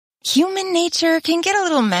Human nature can get a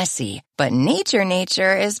little messy, but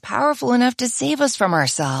nature is powerful enough to save us from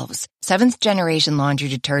ourselves. Seventh Generation Laundry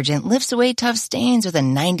Detergent lifts away tough stains with a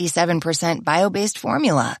 97% bio-based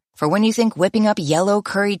formula. For when you think whipping up yellow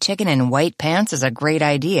curry chicken in white pants is a great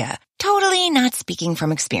idea. Totally not speaking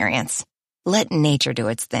from experience. Let nature do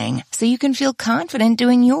its thing so you can feel confident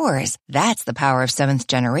doing yours. That's the power of Seventh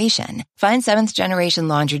Generation. Find Seventh Generation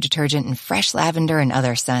Laundry Detergent in fresh lavender and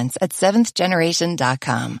other scents at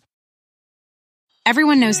seventhgeneration.com.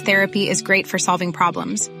 Everyone knows therapy is great for solving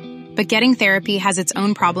problems, but getting therapy has its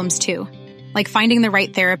own problems too, like finding the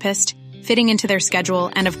right therapist, fitting into their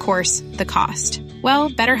schedule, and of course, the cost.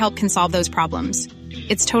 Well, BetterHelp can solve those problems.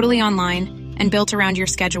 It's totally online and built around your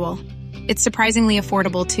schedule. It's surprisingly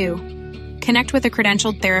affordable too. Connect with a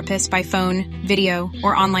credentialed therapist by phone, video,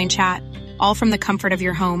 or online chat, all from the comfort of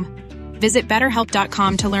your home. Visit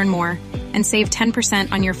BetterHelp.com to learn more and save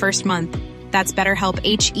 10% on your first month. That's BetterHelp,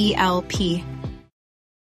 H-E-L-P.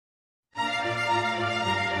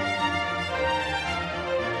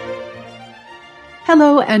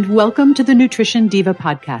 Hello and welcome to the Nutrition Diva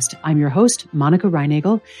podcast. I'm your host, Monica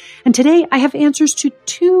Reinagel, and today I have answers to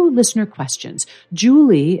two listener questions.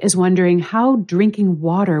 Julie is wondering how drinking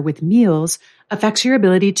water with meals affects your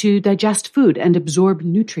ability to digest food and absorb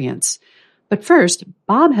nutrients. But first,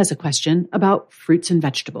 Bob has a question about fruits and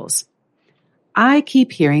vegetables. I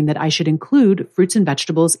keep hearing that I should include fruits and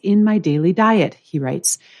vegetables in my daily diet, he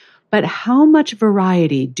writes. But how much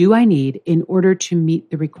variety do I need in order to meet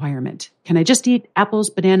the requirement? Can I just eat apples,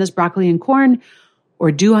 bananas, broccoli, and corn? Or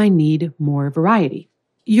do I need more variety?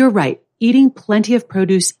 You're right. Eating plenty of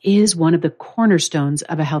produce is one of the cornerstones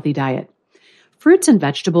of a healthy diet. Fruits and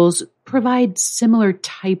vegetables provide similar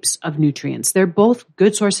types of nutrients. They're both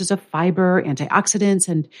good sources of fiber, antioxidants,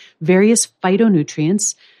 and various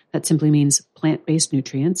phytonutrients. That simply means plant-based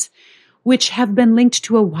nutrients, which have been linked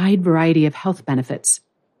to a wide variety of health benefits.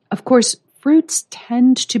 Of course, fruits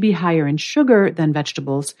tend to be higher in sugar than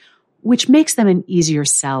vegetables, which makes them an easier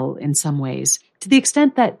sell in some ways. To the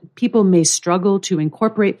extent that people may struggle to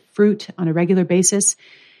incorporate fruit on a regular basis,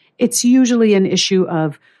 it's usually an issue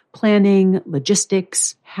of planning,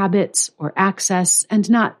 logistics, habits, or access, and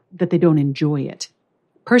not that they don't enjoy it.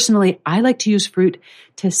 Personally, I like to use fruit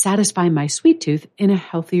to satisfy my sweet tooth in a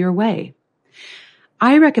healthier way.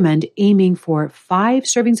 I recommend aiming for 5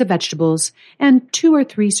 servings of vegetables and 2 or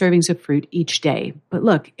 3 servings of fruit each day. But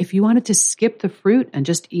look, if you wanted to skip the fruit and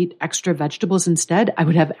just eat extra vegetables instead, I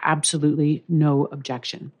would have absolutely no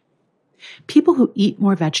objection. People who eat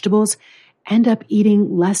more vegetables end up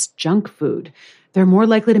eating less junk food. They're more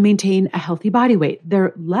likely to maintain a healthy body weight.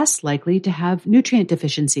 They're less likely to have nutrient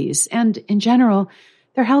deficiencies. And in general,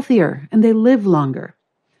 they're healthier and they live longer.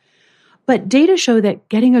 But data show that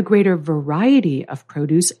getting a greater variety of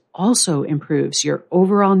produce also improves your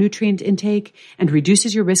overall nutrient intake and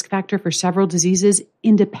reduces your risk factor for several diseases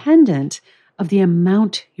independent of the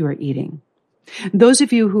amount you are eating. Those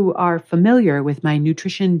of you who are familiar with my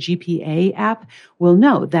Nutrition GPA app will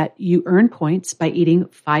know that you earn points by eating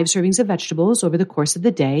 5 servings of vegetables over the course of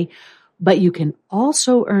the day, but you can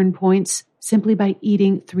also earn points simply by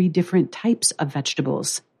eating 3 different types of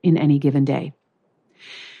vegetables in any given day.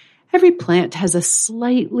 Every plant has a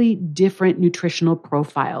slightly different nutritional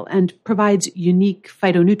profile and provides unique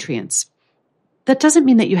phytonutrients. That doesn't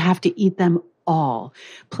mean that you have to eat them all.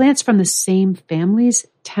 Plants from the same families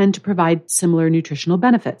tend to provide similar nutritional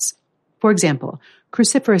benefits. For example,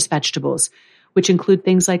 cruciferous vegetables, which include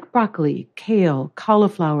things like broccoli, kale,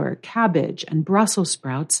 cauliflower, cabbage, and Brussels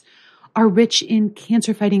sprouts, are rich in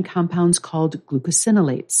cancer-fighting compounds called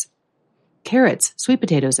glucosinolates. Carrots, sweet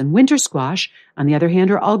potatoes, and winter squash, on the other hand,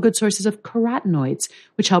 are all good sources of carotenoids,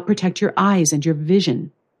 which help protect your eyes and your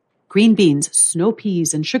vision. Green beans, snow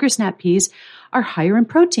peas, and sugar snap peas are higher in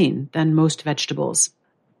protein than most vegetables.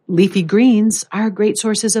 Leafy greens are great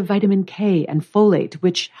sources of vitamin K and folate,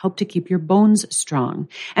 which help to keep your bones strong.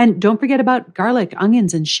 And don't forget about garlic,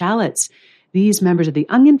 onions, and shallots. These members of the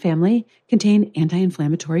onion family contain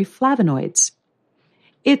anti-inflammatory flavonoids.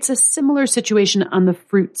 It's a similar situation on the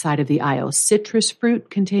fruit side of the aisle. Citrus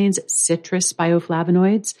fruit contains citrus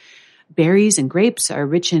bioflavonoids. Berries and grapes are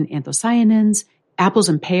rich in anthocyanins. Apples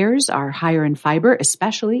and pears are higher in fiber,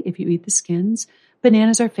 especially if you eat the skins.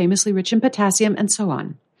 Bananas are famously rich in potassium, and so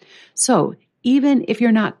on. So, even if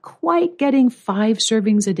you're not quite getting 5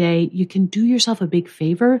 servings a day, you can do yourself a big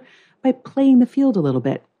favor by playing the field a little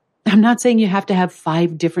bit. I'm not saying you have to have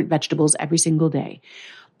 5 different vegetables every single day.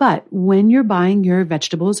 But when you're buying your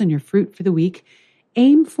vegetables and your fruit for the week,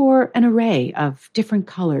 aim for an array of different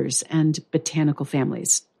colors and botanical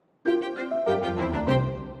families.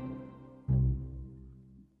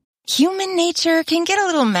 Human nature can get a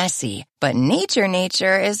little messy, but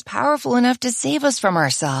nature is powerful enough to save us from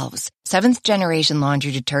ourselves. Seventh Generation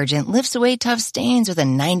Laundry Detergent lifts away tough stains with a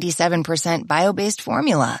 97% bio-based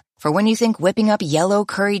formula. For when you think whipping up yellow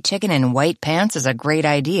curry chicken in white pants is a great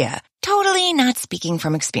idea. Totally not speaking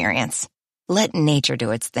from experience. Let nature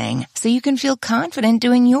do its thing so you can feel confident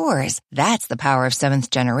doing yours. That's the power of Seventh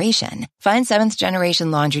Generation. Find Seventh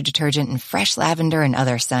Generation Laundry Detergent in fresh lavender and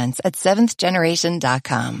other scents at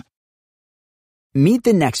seventhgeneration.com. Meet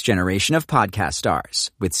the next generation of podcast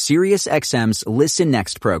stars with SiriusXM's Listen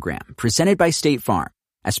Next program, presented by State Farm.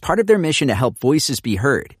 As part of their mission to help voices be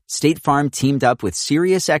heard, State Farm teamed up with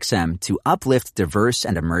SiriusXM to uplift diverse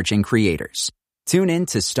and emerging creators. Tune in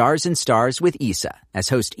to Stars and Stars with Issa, as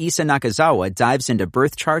host Issa Nakazawa dives into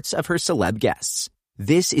birth charts of her celeb guests.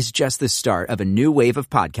 This is just the start of a new wave of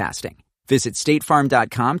podcasting. Visit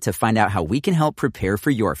statefarm.com to find out how we can help prepare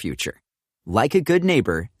for your future. Like a good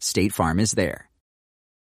neighbor, State Farm is there.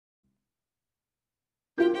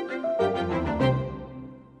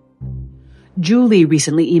 Julie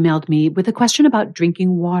recently emailed me with a question about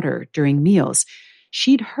drinking water during meals.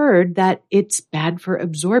 She'd heard that it's bad for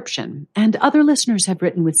absorption, and other listeners have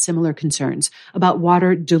written with similar concerns about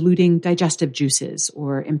water diluting digestive juices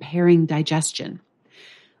or impairing digestion.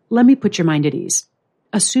 Let me put your mind at ease.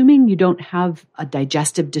 Assuming you don't have a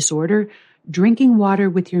digestive disorder, drinking water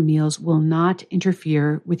with your meals will not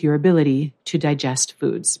interfere with your ability to digest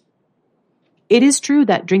foods. It is true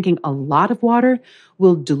that drinking a lot of water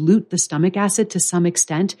will dilute the stomach acid to some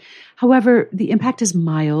extent. However, the impact is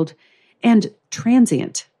mild and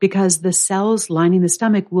transient because the cells lining the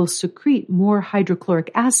stomach will secrete more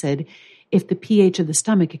hydrochloric acid if the pH of the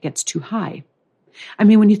stomach gets too high. I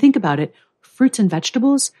mean, when you think about it, fruits and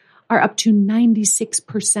vegetables are up to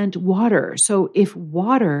 96% water. So if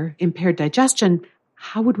water impaired digestion,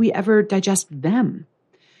 how would we ever digest them?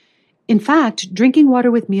 In fact, drinking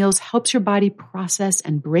water with meals helps your body process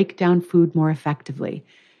and break down food more effectively.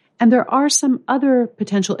 And there are some other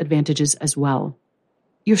potential advantages as well.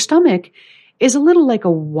 Your stomach is a little like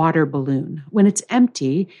a water balloon. When it's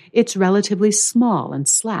empty, it's relatively small and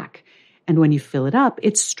slack. And when you fill it up,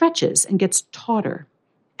 it stretches and gets tauter.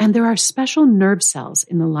 And there are special nerve cells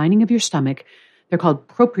in the lining of your stomach. They're called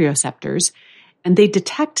proprioceptors, and they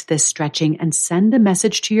detect this stretching and send a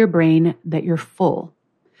message to your brain that you're full.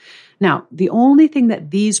 Now, the only thing that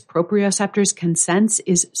these proprioceptors can sense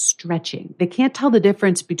is stretching. They can't tell the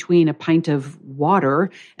difference between a pint of water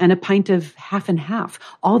and a pint of half and half.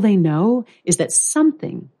 All they know is that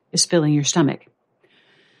something is filling your stomach.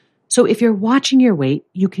 So if you're watching your weight,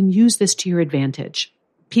 you can use this to your advantage.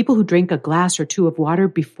 People who drink a glass or two of water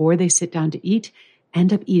before they sit down to eat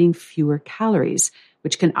end up eating fewer calories,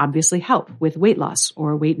 which can obviously help with weight loss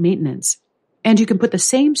or weight maintenance. And you can put the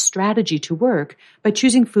same strategy to work by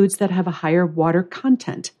choosing foods that have a higher water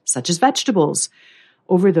content, such as vegetables,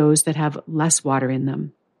 over those that have less water in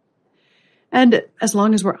them. And as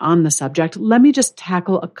long as we're on the subject, let me just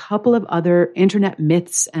tackle a couple of other internet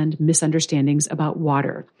myths and misunderstandings about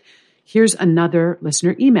water. Here's another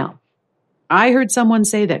listener email. I heard someone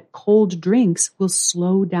say that cold drinks will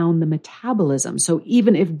slow down the metabolism. So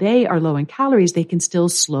even if they are low in calories, they can still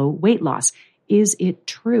slow weight loss. Is it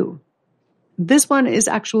true? This one is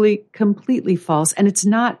actually completely false, and it's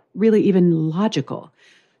not really even logical.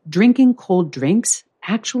 Drinking cold drinks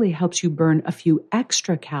actually helps you burn a few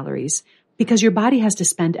extra calories because your body has to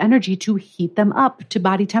spend energy to heat them up to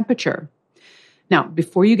body temperature. Now,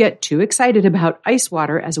 before you get too excited about ice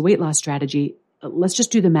water as a weight loss strategy, let's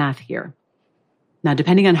just do the math here. Now,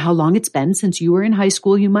 depending on how long it's been since you were in high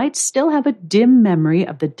school, you might still have a dim memory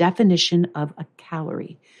of the definition of a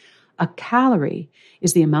calorie. A calorie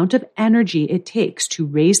is the amount of energy it takes to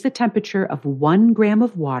raise the temperature of 1 gram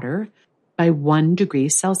of water by 1 degree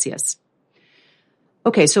Celsius.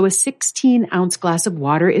 Okay, so a 16-ounce glass of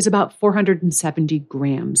water is about 470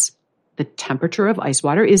 grams. The temperature of ice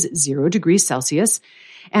water is 0 degrees Celsius,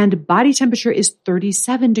 and body temperature is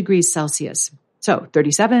 37 degrees Celsius. So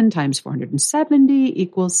 37 times 470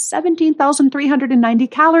 equals 17,390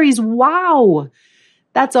 calories. Wow!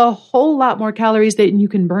 That's a whole lot more calories than you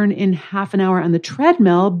can burn in half an hour on the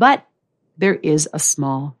treadmill, but there is a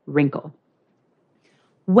small wrinkle.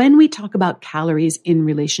 When we talk about calories in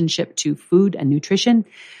relationship to food and nutrition,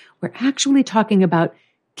 we're actually talking about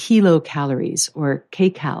kilocalories or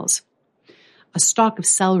kcals. A stalk of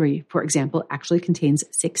celery, for example, actually contains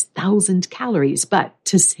 6,000 calories, but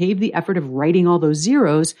to save the effort of writing all those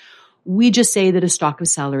zeros, we just say that a stalk of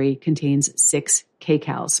celery contains 6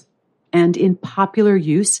 kcals. And in popular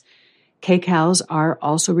use, kcals are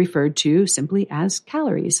also referred to simply as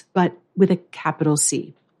calories, but with a capital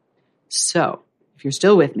C. So, if if you're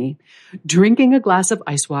still with me, drinking a glass of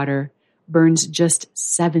ice water burns just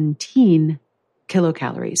 17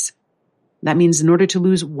 kilocalories. That means in order to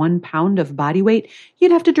lose 1 pound of body weight,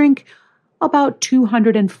 you'd have to drink about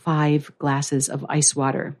 205 glasses of ice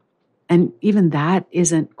water. And even that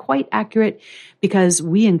isn't quite accurate because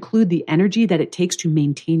we include the energy that it takes to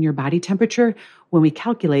maintain your body temperature when we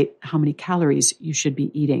calculate how many calories you should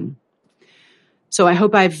be eating. So I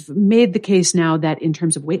hope I've made the case now that in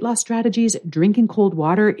terms of weight loss strategies, drinking cold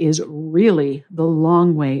water is really the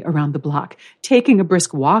long way around the block. Taking a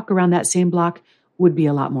brisk walk around that same block would be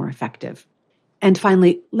a lot more effective. And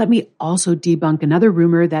finally, let me also debunk another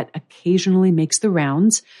rumor that occasionally makes the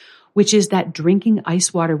rounds, which is that drinking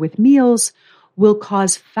ice water with meals will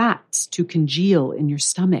cause fats to congeal in your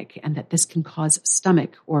stomach and that this can cause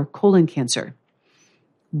stomach or colon cancer.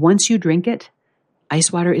 Once you drink it, ice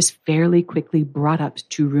water is fairly quickly brought up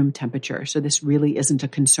to room temperature, so this really isn't a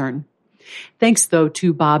concern. Thanks, though,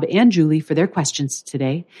 to Bob and Julie for their questions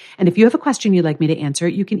today. And if you have a question you'd like me to answer,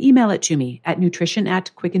 you can email it to me at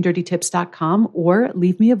nutrition@quickanddirtytips.com or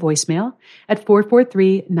leave me a voicemail at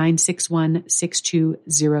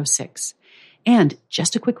 443-961-6206. And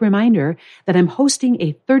just a quick reminder that I'm hosting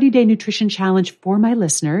a 30-day nutrition challenge for my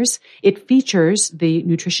listeners. It features the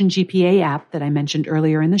Nutrition GPA app that I mentioned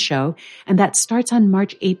earlier in the show, and that starts on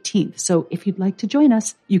March 18th. So if you'd like to join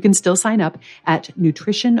us, you can still sign up at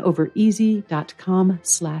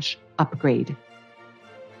nutritionovereasy.com/upgrade.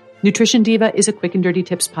 Nutrition Diva is a Quick and Dirty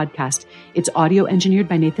Tips podcast. It's audio engineered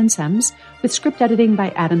by Nathan Sems with script editing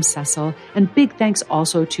by Adam Cecil. And big thanks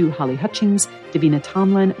also to Holly Hutchings, Davina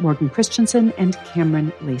Tomlin, Morgan Christensen, and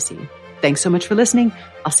Cameron Lacey. Thanks so much for listening.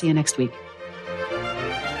 I'll see you next week.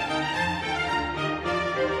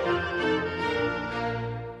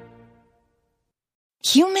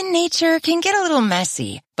 Human nature can get a little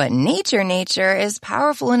messy, but nature is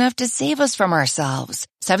powerful enough to save us from ourselves.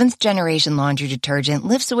 Seventh Generation Laundry Detergent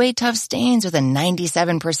lifts away tough stains with a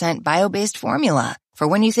 97% bio-based formula. For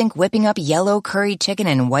when you think whipping up yellow curry chicken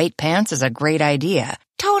in white pants is a great idea.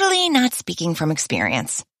 Totally not speaking from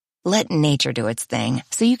experience. Let nature do its thing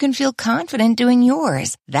so you can feel confident doing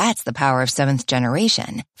yours. That's the power of Seventh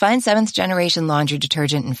Generation. Find Seventh Generation Laundry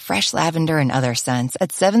Detergent in fresh lavender and other scents at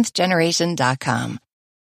seventhgeneration.com.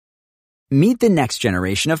 Meet the next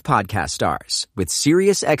generation of podcast stars with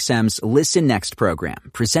SiriusXM's Listen Next program,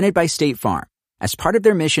 presented by State Farm. As part of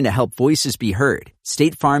their mission to help voices be heard,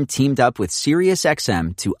 State Farm teamed up with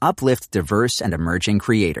SiriusXM to uplift diverse and emerging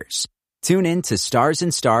creators. Tune in to Stars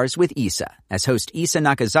and Stars with Issa, as host Issa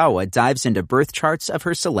Nakazawa dives into birth charts of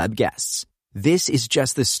her celeb guests. This is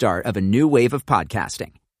just the start of a new wave of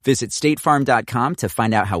podcasting. Visit statefarm.com to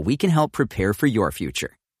find out how we can help prepare for your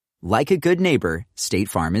future. Like a good neighbor, State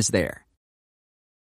Farm is there.